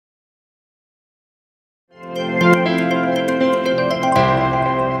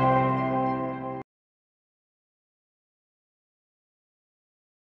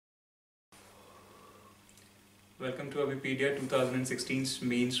to Wikipedia 2016's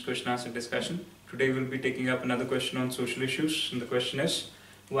mains question answer discussion. Today we'll be taking up another question on social issues, and the question is,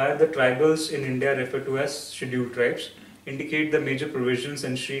 why are the tribals in India referred to as scheduled tribes? Indicate the major provisions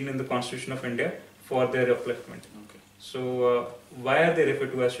enshrined in the Constitution of India for their upliftment. Okay. So, why are they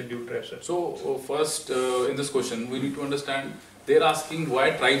referred to as scheduled tribes, sir? So, first in this question, we need to understand, they're asking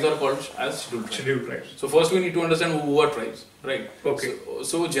why tribes are called as scheduled tribes. Scheduled tribes. So, first we need to understand who are tribes, right? Okay.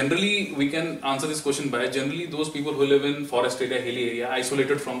 So generally, we can answer this question by, generally those people who live in forest area, hilly area,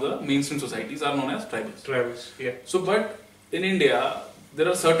 isolated from the mainstream societies are known as tribals. Tribals, yeah. So, but in India, there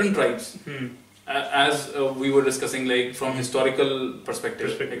are certain tribes, as we were discussing, like from historical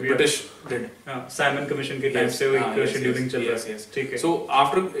perspective, like British did. Simon Commission के time से वो scheduling चल रहा है. ठीक है. So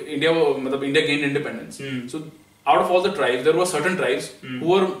after India gained independence, so out of all the tribes, there were certain tribes who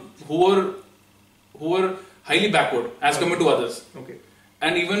were highly backward as compared to others. Okay.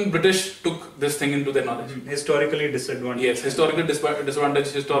 And even British took this thing into their knowledge. Historically disadvantaged. Yes, historically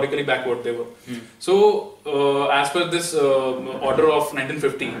disadvantaged, historically backward they were. So, as per this order of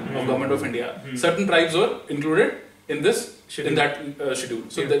 1950 of Government of India, certain tribes were included in this schedule.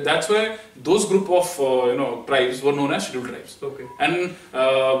 So that's why those group of tribes were known as scheduled tribes. Okay. And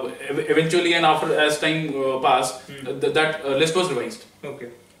eventually, and after as time passed, that list was revised. Okay.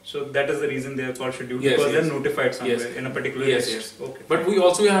 So that is the reason they are called scheduled, because they are notified somewhere in a particular list. Yes. Okay. But we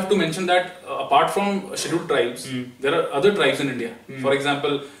also have to mention that apart from scheduled tribes, there are other tribes in India. For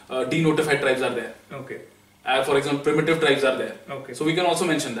example, denotified tribes are there. Okay. For example, primitive tribes are there. Okay. So we can also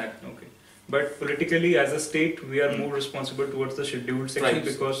mention that. Okay. But politically, as a state, we are more responsible towards the scheduled section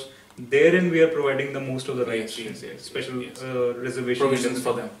because therein we are providing the most of the rights, special reservation provisions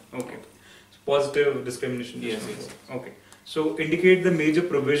for them. Okay. So positive discrimination. Yes. Okay. So indicate the major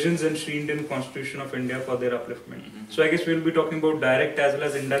provisions enshrined in Constitution of India for their upliftment. So I guess we will be talking about direct as well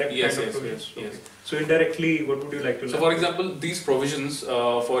as indirect kind of provisions. Yes. So indirectly, what would you like to learn? So for example, these provisions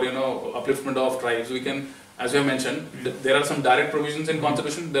for upliftment of tribes, we can, as we have mentioned, there are some direct provisions in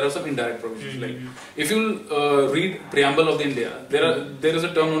Constitution. There are some indirect provisions. Like if you read preamble of the India, there is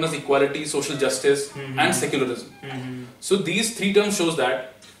a term known as equality, social justice, and secularism. So these three terms shows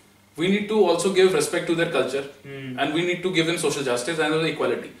that we need to also give respect to their culture, and we need to give them social justice and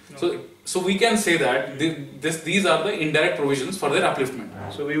equality. So we can say that these are the indirect provisions for their upliftment.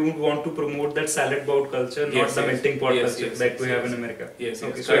 So we would want to promote that salad bowl culture, not the melting pot culture that we have in America. Yes.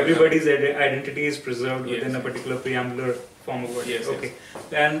 Okay. So everybody's identity is preserved within a particular preambular form of word. Okay.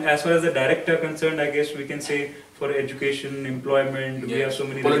 And as far as the direct are concerned, I guess we can say for education, employment, we have so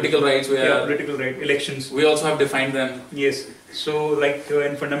many political rights. Political rights, elections. We also have defined them. Yes. So like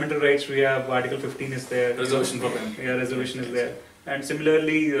in fundamental rights, we have Article 15 is there. Reservation for them. Yeah, reservation is there. And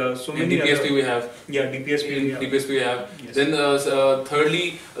similarly, so many in DPSP other, we have. Yeah, DPSP we have. Yes. Then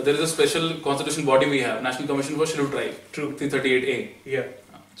thirdly, there is a special constitution body we have, National Commission for Scheduled Tribe. True. 338A. Yeah.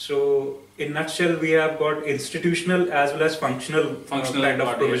 So in nutshell, we have got institutional as well as functional kind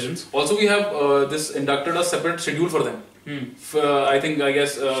of provisions. Also, we have this inducted a separate schedule for them. I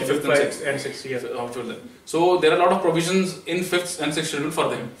guess 5th and 6th. Yeah. So there are a lot of provisions in 5th and 6th schedule for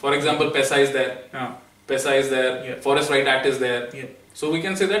them. For example, PESA is there. PESA is there. Forest Right Act is there. So we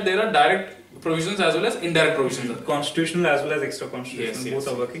can say that there are direct provisions as well as indirect provisions. Constitutional as well as extra constitutional, both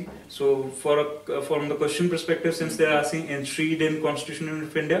are working. So from the question perspective, since they are asking enshrined in Constitution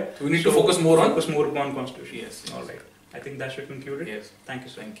of India, we need to focus more upon Constitution. Yes. All right. I think that should conclude it. Yes. Thank you,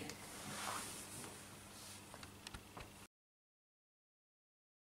 sir. Thank you.